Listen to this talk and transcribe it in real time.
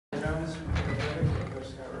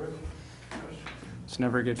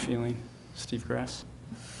never a good feeling. Steve Grass.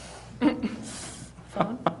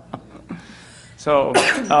 Fun. So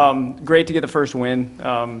great to get the first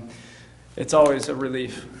win. It's always a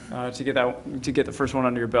relief to get the first one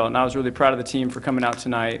under your belt, and I was really proud of the team for coming out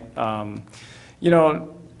tonight.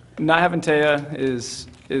 Not having Taya is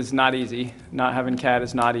not easy. Not having Kat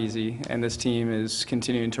is not easy, and this team is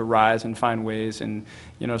continuing to rise and find ways. And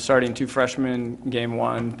starting 2 freshmen game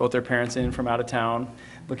 1, both their parents in from out of town,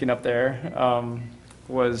 looking up there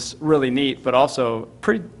was really neat, but also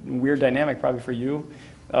pretty weird dynamic probably for you.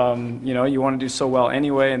 You want to do so well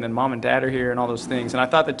anyway, and then mom and dad are here and all those things. And I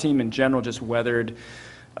thought the team in general just weathered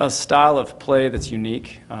a style of play that's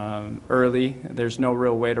unique. Early, there's no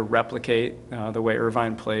real way to replicate the way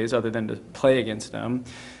Irvine plays other than to play against them.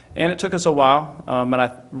 And it took us a while, but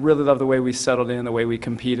I really love the way we settled in, the way we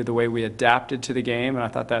competed, the way we adapted to the game, and I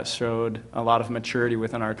thought that showed a lot of maturity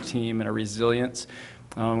within our team and a resilience.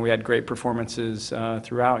 We had great performances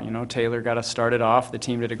throughout. Taylor got us started off. The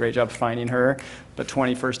team did a great job finding her, but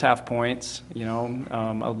 20 first-half points.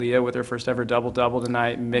 Aaliyah with her first ever double-double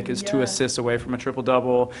tonight. Mick is 2 assists away from a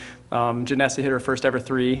triple-double. Janessa hit her first ever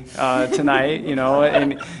 3 tonight,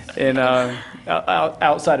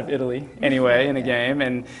 outside of Italy anyway in a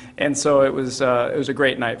game. And so it was a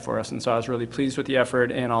great night for us. And so I was really pleased with the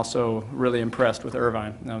effort and also really impressed with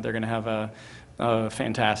Irvine. They're going to have a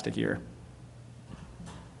fantastic year.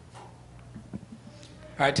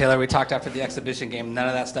 All right, Taylor, we talked after the exhibition game. None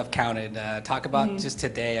of that stuff counted. Talk about just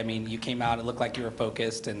today. I mean, you came out, it looked like you were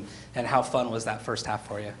focused, and how fun was that first half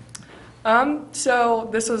for you? So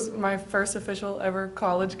this was my first official ever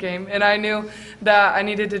college game, and I knew that I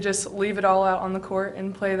needed to just leave it all out on the court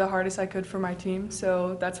and play the hardest I could for my team,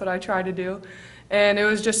 so that's what I tried to do. And it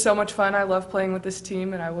was just so much fun. I love playing with this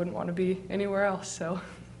team, and I wouldn't want to be anywhere else, so.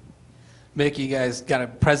 Mick, you guys got a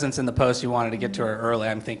presence in the post. You wanted to get to her early.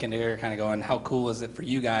 I'm thinking you're kind of going, how cool is it for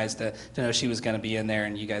you guys to know she was going to be in there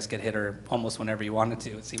and you guys could hit her almost whenever you wanted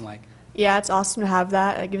to, it seemed like. Yeah, it's awesome to have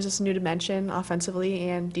that. It gives us a new dimension offensively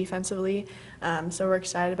and defensively. So we're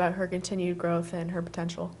excited about her continued growth and her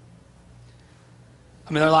potential.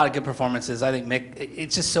 I mean, there are a lot of good performances. I think Mick,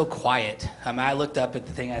 it's just so quiet. I mean, I looked up at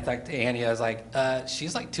the thing, I thought to Annie, I was like,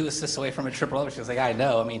 she's like 2 assists away from a triple-double. She was like, I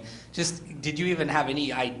know. I mean, did you even have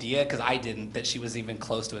any idea, because I didn't, that she was even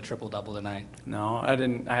close to a triple-double tonight? No, I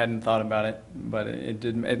didn't. I hadn't thought about it, but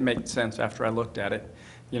it made sense after I looked at it.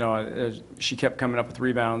 She kept coming up with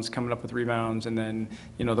rebounds, and then,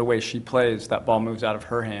 the way she plays, that ball moves out of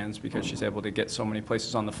her hands because she's able to get so many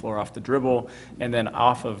places on the floor off the dribble and then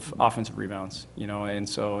off of offensive rebounds, and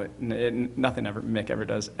so nothing Mick ever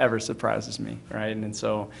does ever surprises me, right? And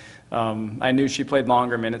so I knew she played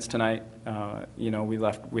longer minutes tonight.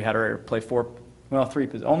 We had her play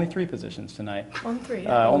only 3 positions tonight.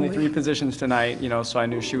 Only 3 positions tonight, so I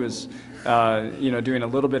knew she was, doing a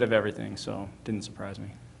little bit of everything, so it didn't surprise me.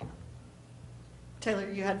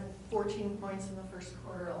 Taylor, you had 14 points in the first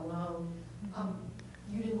quarter alone.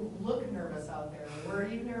 You didn't look nervous out there. Were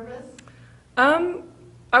you nervous?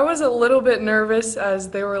 I was a little bit nervous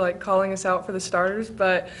as they were calling us out for the starters,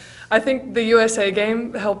 but I think the USA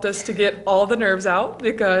game helped us to get all the nerves out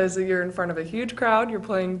because you're in front of a huge crowd, you're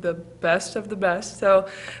playing the best of the best, so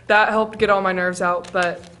that helped get all my nerves out,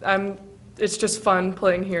 but it's just fun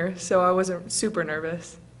playing here, so I wasn't super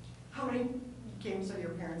nervous. How many games are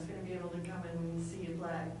your parents going to be able to come and see you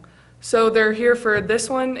play? So they're here for this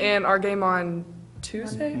one and our game on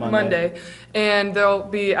Tuesday? Monday. And they'll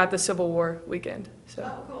be at the Civil War weekend. So.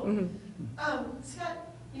 Oh, cool. Scott,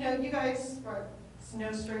 you guys are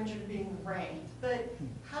no stranger to being ranked, but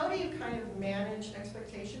how do you kind of manage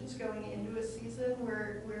expectations going into a season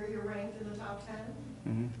where you're ranked in the top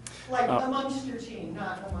 10? Amongst your team,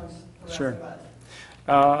 not amongst the rest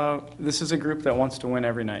of us. This is a group that wants to win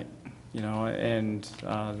every night. And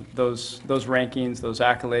those rankings, those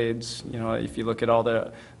accolades, if you look at all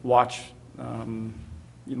the watch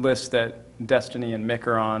lists that Destiny and Mick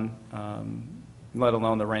are on, let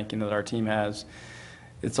alone the ranking that our team has,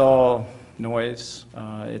 it's all noise.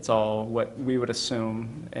 It's all what we would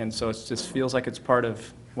assume, and so it just feels like it's part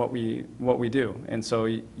of what we do. And so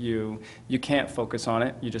you can't focus on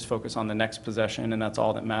it. You just focus on the next possession, and that's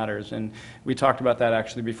all that matters. And we talked about that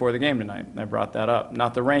actually before the game tonight. I brought that up.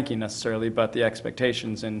 Not the ranking necessarily, but the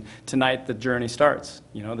expectations. And tonight the journey starts.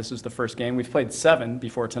 This is the first game. We've played 7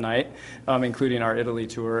 before tonight, including our Italy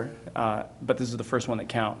tour, but this is the first one that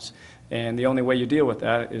counts. And the only way you deal with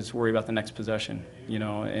that is worry about the next possession,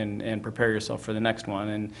 and prepare yourself for the next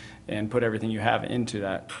one and put everything you have into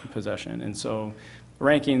that possession. And so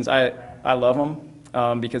rankings, I love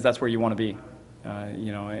them because that's where you want to be,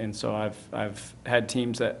 and so I've had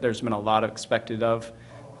teams that there's been a lot expected of,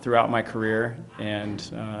 throughout my career, and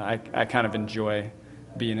I kind of enjoy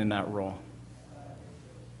being in that role.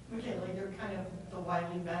 Mikayla, you're kind of the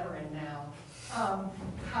wily veteran now.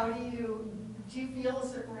 How do you feel a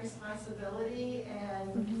certain responsibility,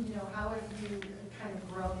 and how have you kind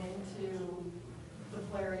of grown into the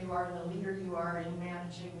player you are and the leader you are in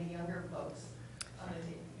managing the younger folks on the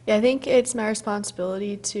team? Yeah, I think it's my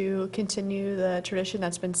responsibility to continue the tradition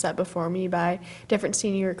that's been set before me by different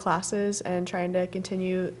senior classes and trying to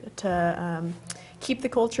continue to keep the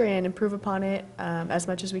culture and improve upon it as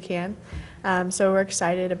much as we can. So we're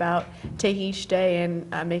excited about taking each day and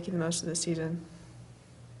making the most of the season.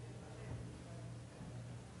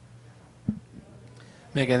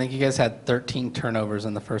 Meg, I think you guys had 13 turnovers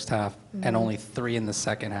in the first half and only 3 in the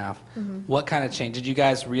second half. What kind of change? Did you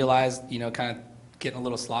guys realize, kind of getting a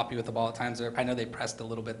little sloppy with the ball at times? I know they pressed a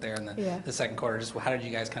little bit there in the second quarter. Just how did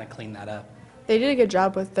you guys kind of clean that up? They did a good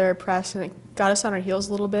job with their press, and it got us on our heels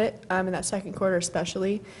a little bit in that second quarter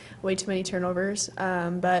especially. Way too many turnovers.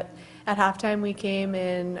 But at halftime, we came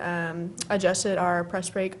and adjusted our press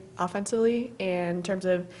break offensively and in terms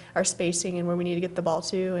of our spacing and where we need to get the ball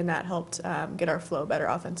to, and that helped get our flow better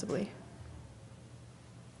offensively.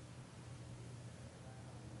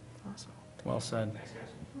 Awesome. Well said.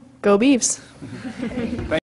 Go Beavs!